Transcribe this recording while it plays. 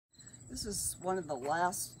This is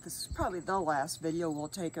this is probably the last video we'll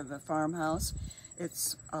take of the farmhouse.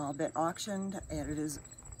 It's been auctioned and it is,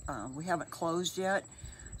 we haven't closed yet.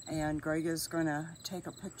 And Greg is gonna take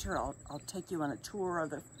a picture. I'll take you on a tour of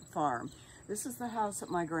the farm. This is the house that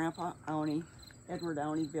my grandpa Aune, Edward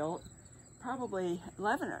Aune, built. Probably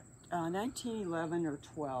 1911 or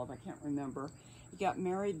 12, I can't remember. He got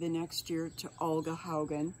married the next year to Olga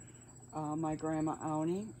Haugen, my grandma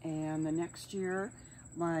Aune, and the next year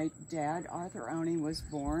my dad, Arthur Aune, was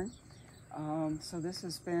born. So this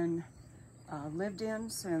has been lived in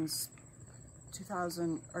since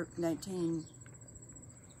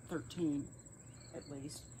 1913, at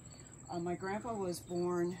least. My grandpa was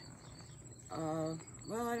born,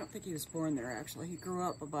 well, I don't think he was born there actually. He grew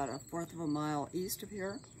up about 1/4 of a mile east of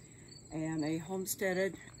here, and they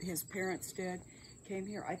homesteaded. His parents did, came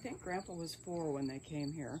here. I think Grandpa was 4 when they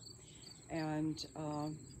came here, and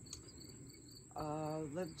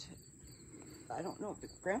lived, I don't know, but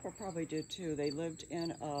Grandpa probably did too. They lived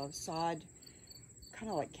in a sod, kind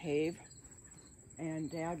of like cave, and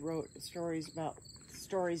Dad wrote stories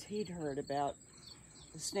he'd heard about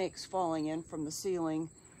the snakes falling in from the ceiling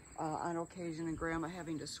on occasion, and Grandma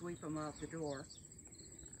having to sweep them out the door.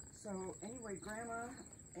 So anyway, Grandma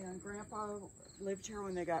and Grandpa lived here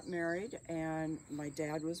when they got married, and my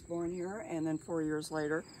dad was born here, and then 4 years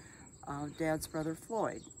later, Dad's brother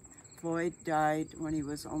Floyd. Floyd died when he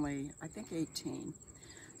was only, I think, 18.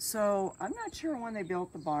 So I'm not sure when they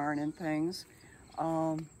built the barn and things.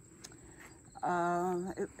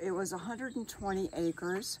 It was 120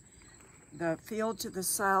 acres. The field to the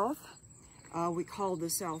south, we called the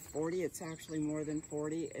South 40. It's actually more than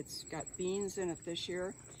 40. It's got beans in it this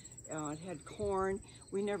year. It had corn.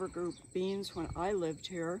 We never grew beans when I lived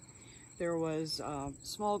here. There was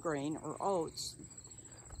small grain or oats,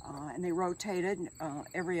 and they rotated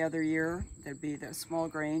every other year. There'd be the small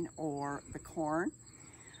grain or the corn.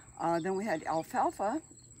 Then we had alfalfa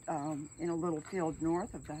in a little field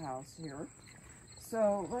north of the house here.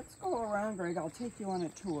 So let's go around, Greg. I'll take you on a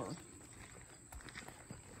tour.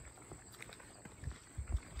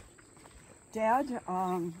 Dad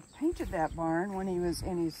painted that barn when he was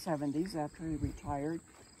in his 70s after he retired.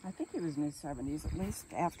 I think he was in his 70s, at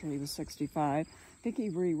least after he was 65. I think he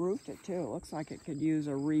re-roofed it too. It looks like it could use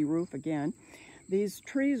a re-roof again. These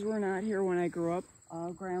trees were not here when I grew up.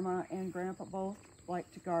 Grandma and Grandpa both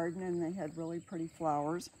liked to garden, and they had really pretty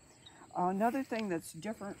flowers. Another thing that's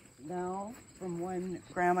different now from when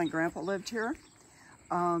Grandma and Grandpa lived here,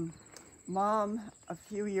 Mom, a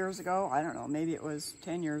few years ago, I don't know, maybe it was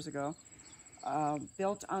 10 years ago,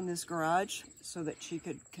 built on this garage so that she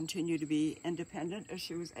could continue to be independent as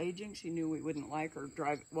she was aging. She knew we wouldn't like her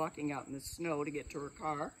walking out in the snow to get to her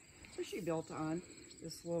car. So she built on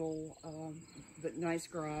this little but nice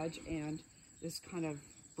garage and this kind of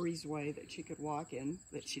breezeway that she could walk in,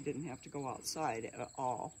 that she didn't have to go outside at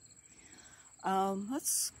all.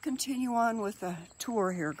 Let's continue on with the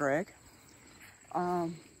tour here, Greg.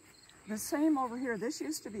 The same over here. This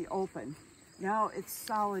used to be open. Now it's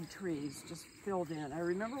solid trees just filled in. I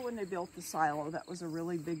remember when they built the silo, that was a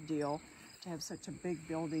really big deal to have such a big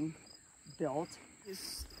building built.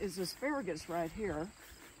 This is asparagus right here.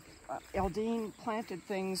 Eldine planted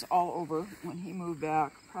things all over when he moved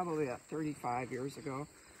back, probably about 35 years ago,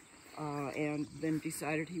 and then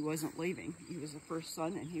decided he wasn't leaving. He was the first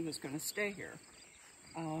son and he was going to stay here.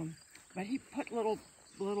 But he put little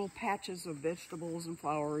patches of vegetables and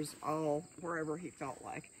flowers all wherever he felt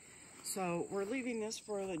like. So we're leaving this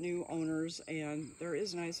for the new owners, and there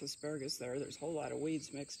is nice asparagus there. There's a whole lot of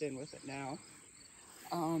weeds mixed in with it now.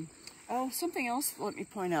 Oh, something else let me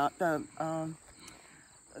point out. The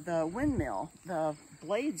windmill, the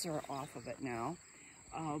blades are off of it now,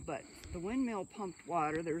 but the windmill pumped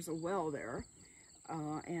water. There's a well there,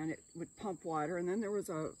 and it would pump water, and then there was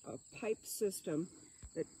a pipe system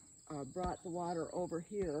that brought the water over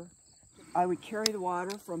here. I would carry the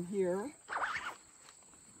water from here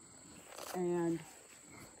and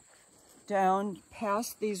down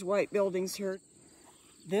past these white buildings here.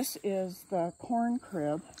 This is the corn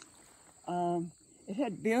crib. It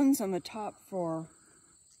had bins on the top for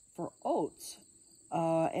oats,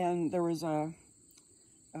 and there was a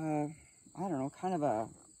I don't know, kind of a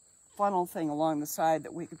funnel thing along the side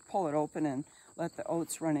that we could pull it open and let the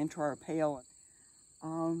oats run into our pail.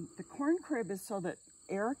 The corn crib is so that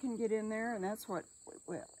air can get in there, and that's what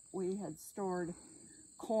we had stored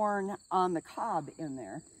corn on the cob in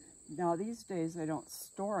there. Now these days they don't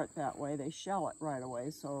store it that way. They shell it right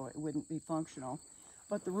away, so it wouldn't be functional.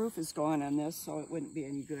 But the roof is gone on this, so it wouldn't be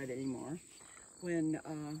any good anymore. When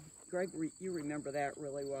Greg, you remember that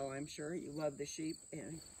really well, I'm sure. You loved the sheep,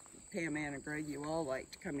 and Pam, Ann, and Greg, you all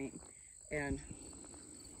liked coming and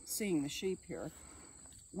seeing the sheep here.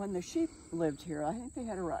 When the sheep lived here, I think they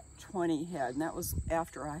had about 20 head, and that was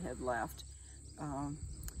after I had left.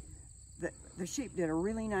 The sheep did a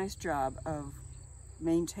really nice job of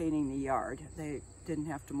maintaining the yard. They didn't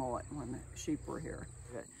have to mow it when the sheep were here.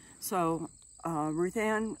 So Ruth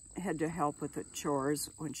Ann had to help with the chores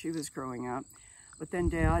when she was growing up, but then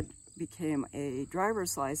Dad became a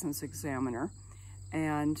driver's license examiner,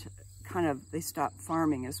 and they stopped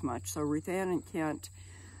farming as much. So Ruth Ann and Kent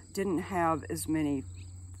didn't have as many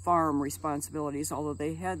farm responsibilities, although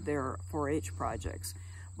they had their 4-H projects.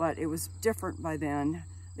 But it was different by then.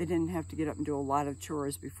 They didn't have to get up and do a lot of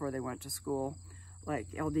chores before they went to school, like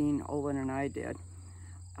Eldine, Olin, and I did.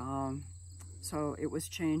 So it was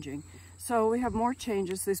changing. So we have more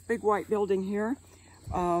changes. This big white building here,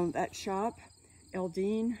 that shop,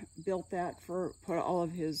 Eldine built that put all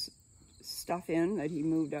of his stuff in that he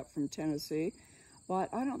moved up from Tennessee.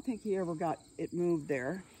 But I don't think he ever got it moved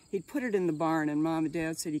there. He'd put it in the barn, and Mom and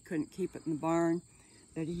Dad said he couldn't keep it in the barn,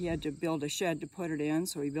 that he had to build a shed to put it in,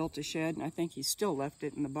 so he built a shed, and I think he still left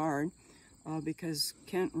it in the barn because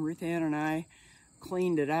Kent and Ruth Ann and I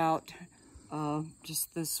cleaned it out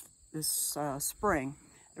just this spring.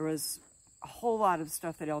 There was a whole lot of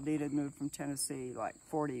stuff that Eldine had moved from Tennessee like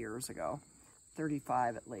 40 years ago,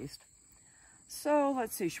 35 at least. So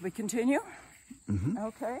let's see, should we continue? Mm-hmm.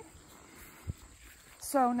 Okay.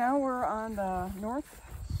 So now we're on the north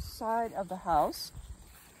side of the house,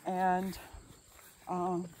 and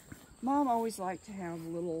Mom always liked to have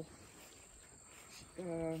little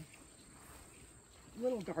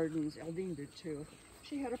gardens. Eldine did too.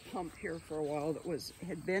 She had a pump here for a while that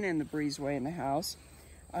had been in the breezeway in the house.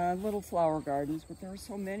 Little flower gardens, but there are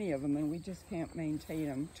so many of them, and we just can't maintain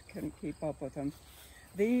them. Couldn't keep up with them.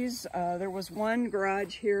 These, there was one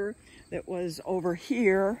garage here that was over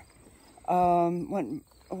here.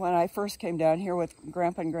 When I first came down here with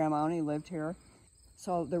Grandpa and Grandma Aune lived here,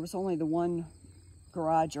 so there was only the one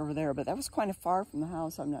garage over there, but that was kind of far from the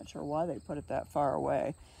house. I'm not sure why they put it that far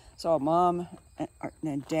away. So Mom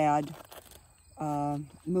and Dad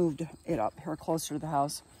moved it up here closer to the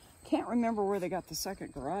house. Can't remember where they got the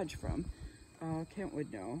second garage from. Kent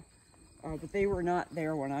would know, but they were not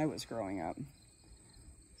there when I was growing up.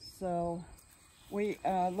 So we,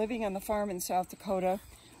 living on the farm in South Dakota,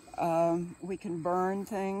 we can burn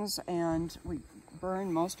things, and we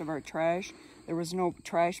burn most of our trash. There was no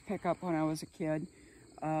trash pickup when I was a kid.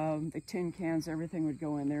 The tin cans, everything would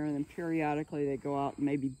go in there, and then periodically they'd go out and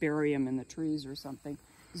maybe bury them in the trees or something,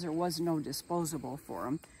 because there was no disposable for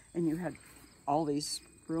them, and you had all these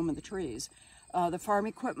room in the trees. The farm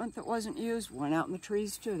equipment that wasn't used went out in the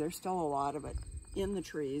trees too. There's still a lot of it in the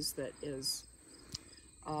trees that is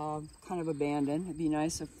kind of abandoned. It'd be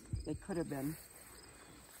nice if they could have been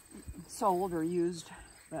sold or used,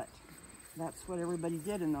 but that's what everybody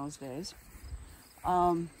did in those days.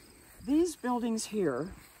 These buildings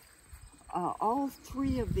here, all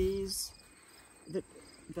three of these,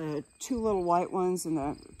 the two little white ones and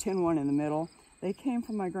the tin one in the middle, they came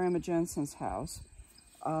from my Grandma Jensen's house.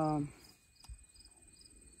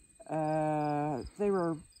 They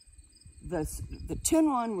were, the tin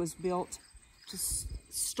one was built to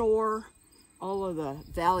store all of the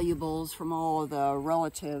valuables from all of the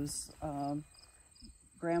relatives.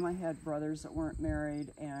 Grandma had brothers that weren't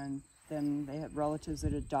married, and then they had relatives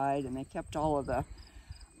that had died, and they kept all of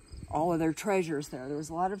their treasures there. There was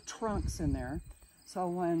a lot of trunks in there. So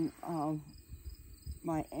when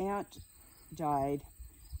my aunt died,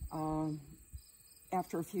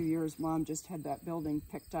 after a few years, Mom just had that building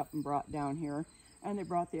picked up and brought down here, and they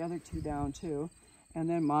brought the other two down too. And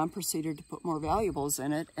then Mom proceeded to put more valuables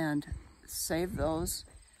in it and save those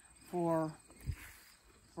for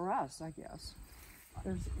us, I guess.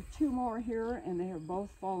 There's two more here, and they have both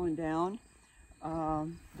fallen down.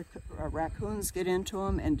 The raccoons get into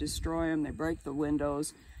them and destroy them. They break the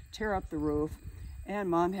windows, tear up the roof, and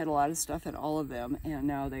Mom had a lot of stuff in all of them, and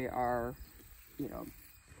now they are,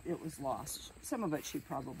 it was lost. Some of it she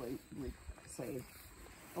probably saved.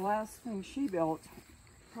 The last thing she built,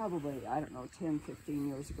 probably, I don't know, 10, 15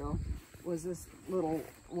 years ago, was this little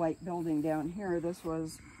white building down here. This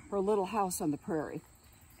was her little house on the prairie,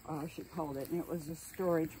 she called it, and it was a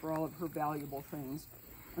storage for all of her valuable things.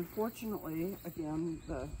 Unfortunately, again,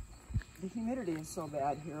 the humidity is so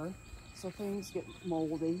bad here, so things get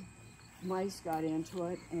moldy. Mice got into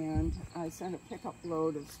it, and I sent a pickup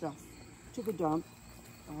load of stuff to the dump.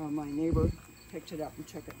 My neighbor picked it up and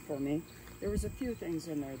took it for me. There was a few things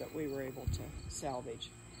in there that we were able to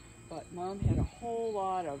salvage, but Mom had a whole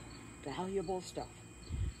lot of valuable stuff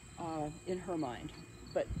in her mind,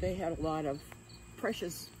 but they had a lot of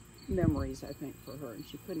precious memories, I think, for her, and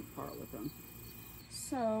she couldn't part with them.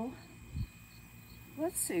 So,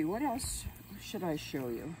 let's see, what else should I show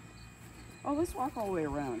you? Oh, let's walk all the way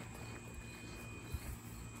around.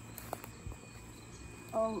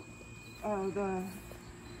 Oh,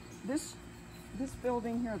 this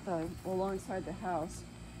building here alongside the house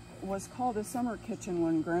was called a summer kitchen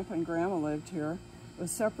when Grandpa and Grandma lived here. It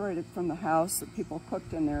was separated from the house, that people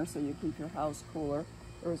cooked in there so you keep your house cooler.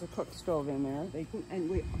 There was a cook stove in there.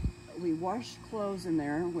 We washed clothes in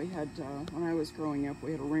there. We had, when I was growing up,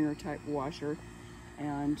 we had a wringer type washer,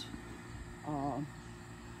 and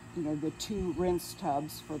you know, the 2 rinse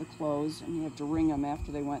tubs for the clothes, and you have to wring them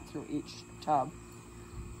after they went through each tub,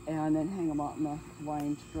 and then hang them out in the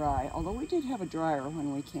line to dry. Although we did have a dryer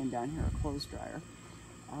when we came down here, a clothes dryer.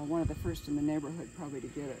 One of the first in the neighborhood probably to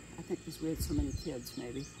get it. I think because we had so many kids,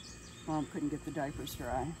 maybe. Mom couldn't get the diapers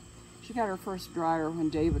dry. She got her first dryer when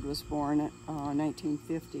David was born in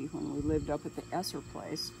 1950, when we lived up at the Esser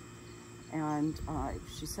place. And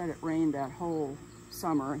she said it rained that whole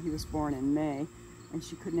summer. He was born in May, and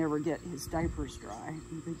she could never get his diapers dry.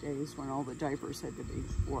 The days when all the diapers had to be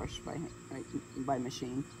washed by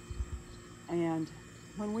machine. And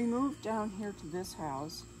when we moved down here to this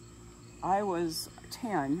house, I was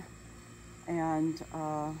 10, and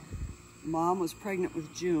Mom was pregnant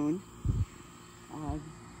with June.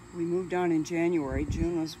 We moved down in January.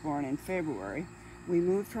 June was born in February. We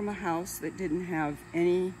moved from a house that didn't have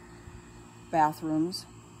any bathrooms,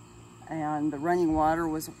 and the running water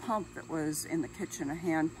was a pump that was in the kitchen, a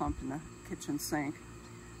hand pump in the kitchen sink.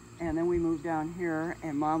 And then we moved down here,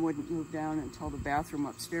 and Mom wouldn't move down until the bathroom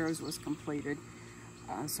upstairs was completed.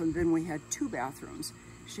 So then we had 2 bathrooms.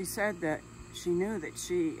 She said that she knew that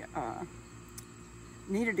she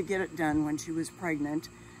needed to get it done when she was pregnant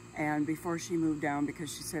and before she moved down,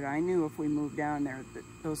 because she said, I knew if we moved down there that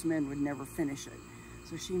those men would never finish it.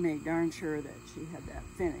 So she made darn sure that she had that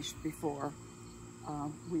finished before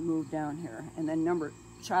we moved down here. And then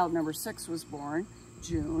child number 6 was born,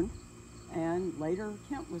 June, and later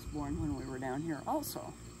Kent was born when we were down here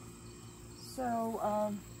also. So,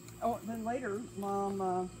 then later,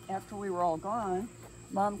 Mom, after we were all gone,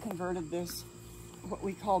 Mom converted this, what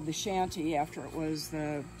we called the shanty, after it was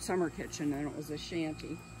the summer kitchen and it was a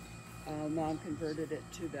shanty. Mom converted it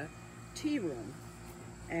to the tea room.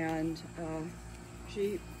 And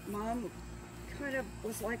Mom kind of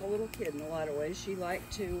was like a little kid in a lot of ways. She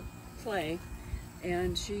liked to play,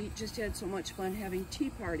 and she just had so much fun having tea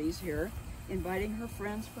parties here, inviting her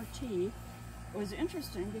friends for tea. It was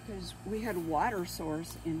interesting because we had a water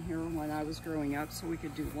source in here when I was growing up so we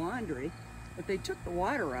could do laundry, but they took the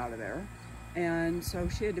water out of there, and so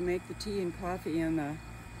she had to make the tea and coffee in the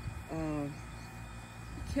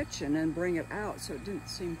kitchen and bring it out, so it didn't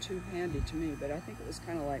seem too handy to me. But I think it was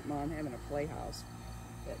kind of like Mom having a playhouse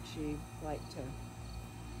that she liked to,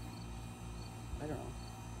 I don't know,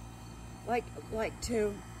 like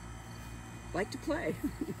to play.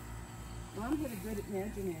 Mom had a good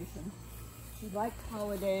imagination. She liked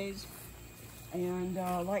holidays and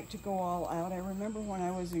liked to go all out. I remember when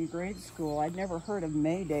I was in grade school, I'd never heard of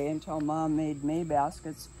May Day until Mom made May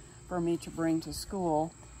baskets for me to bring to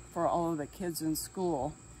school for all of the kids in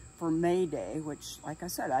school for May Day, which, like I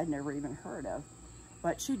said, I'd never even heard of.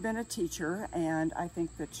 But she'd been a teacher, and I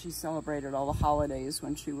think that she celebrated all the holidays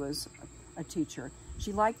when she was a teacher.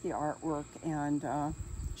 She liked the artwork, and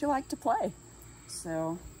she liked to play.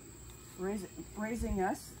 So, raising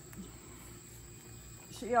us,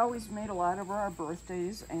 she always made a lot of our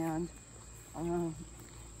birthdays and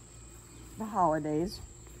the holidays.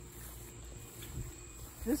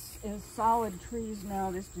 This is solid trees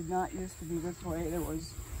now. This did not used to be this way. There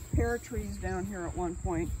was pear trees down here at one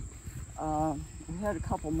point. We had a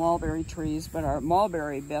couple mulberry trees, but our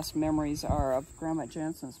mulberry best memories are of Grandma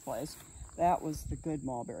Jensen's place. That was the good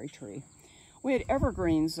mulberry tree. We had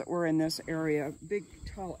evergreens that were in this area, big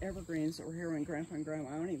tall evergreens that were here when Grandpa and Grandma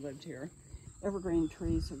Aune lived here. Evergreen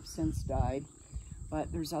trees have since died,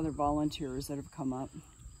 but there's other volunteers that have come up.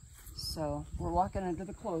 So we're walking under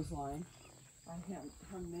the clothesline. I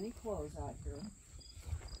hung many clothes out here.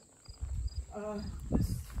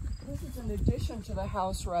 This is an addition to the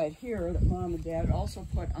house right here that Mom and Dad also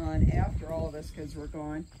put on after all of us kids were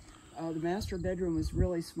gone. The master bedroom was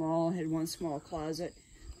really small, had one small closet,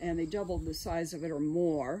 and they doubled the size of it or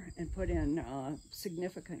more and put in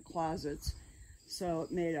significant closets. So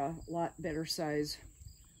it made a lot better size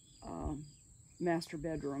master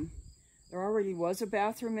bedroom. There already was a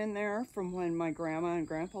bathroom in there from when my grandma and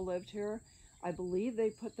grandpa lived here. I believe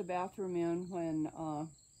they put the bathroom in when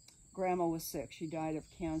Grandma was sick. She died of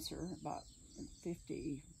cancer about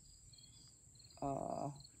 50, I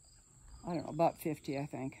don't know, about 50, I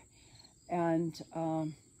think. and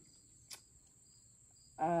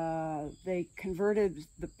they converted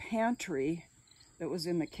the pantry that was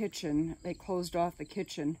in the kitchen. They closed off the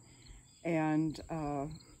kitchen and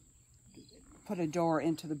put a door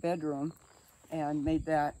into the bedroom and made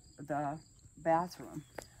that the bathroom.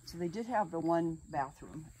 So they did have the one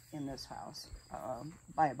bathroom in this house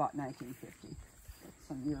by about 1950,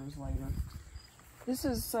 some years later. This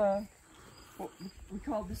is what we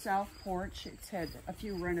call the south porch. It's had a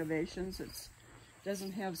few renovations. It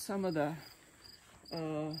doesn't have some of the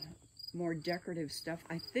more decorative stuff.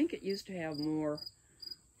 I think it used to have more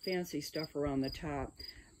fancy stuff around the top.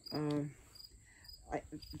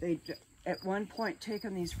 They at one point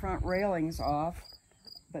taken these front railings off,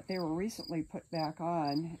 but they were recently put back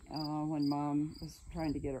on when Mom was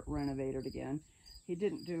trying to get it renovated again. He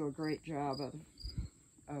didn't do a great job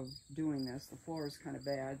of doing this. The floor is kind of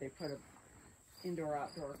bad. They put an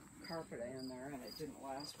indoor-outdoor carpet in there, and it didn't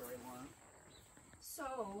last very long.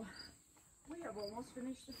 So we have almost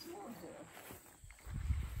finished the tour here.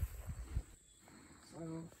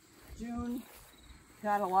 So June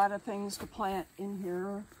got a lot of things to plant in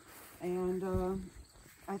here, and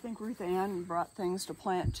I think Ruth Ann brought things to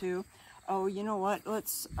plant too. Oh, you know what?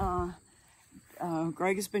 Let's.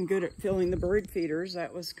 Greg has been good at filling the bird feeders.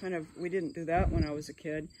 That was kind of, we didn't do that when I was a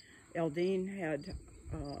kid. Eldine had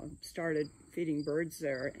started feeding birds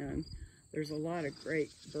there, and there's a lot of great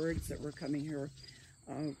birds that were coming here.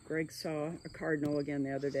 Greg saw a cardinal again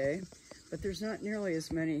the other day, but there's not nearly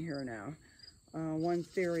as many here now. One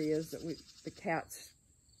theory is that the cats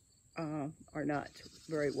are not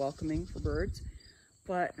very welcoming for birds,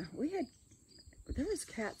 but there was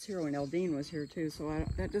cats here when Eldine was here too, so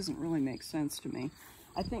that doesn't really make sense to me.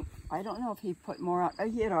 I don't know if he put more out.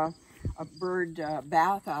 He had a bird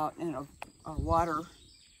bath out in a water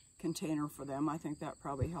container for them. I think that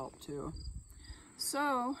probably helped too.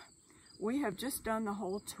 So we have just done the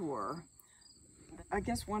whole tour. I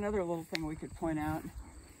guess one other little thing we could point out,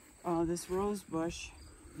 this rose bush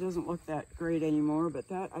doesn't look that great anymore, but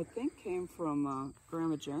that I think came from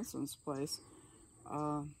Grandma Jensen's place.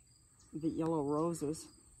 The yellow roses,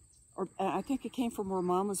 or I think it came from where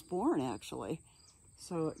Mom was born, actually.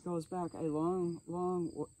 So it goes back a long,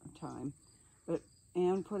 long time. But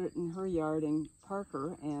Anne put it in her yard in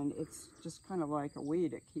Parker, and it's just kind of like a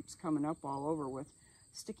weed. It keeps coming up all over with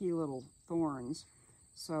sticky little thorns.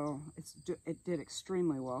 So it did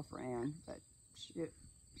extremely well for Anne, but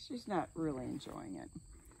she's not really enjoying it.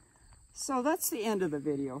 So that's the end of the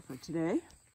video for today.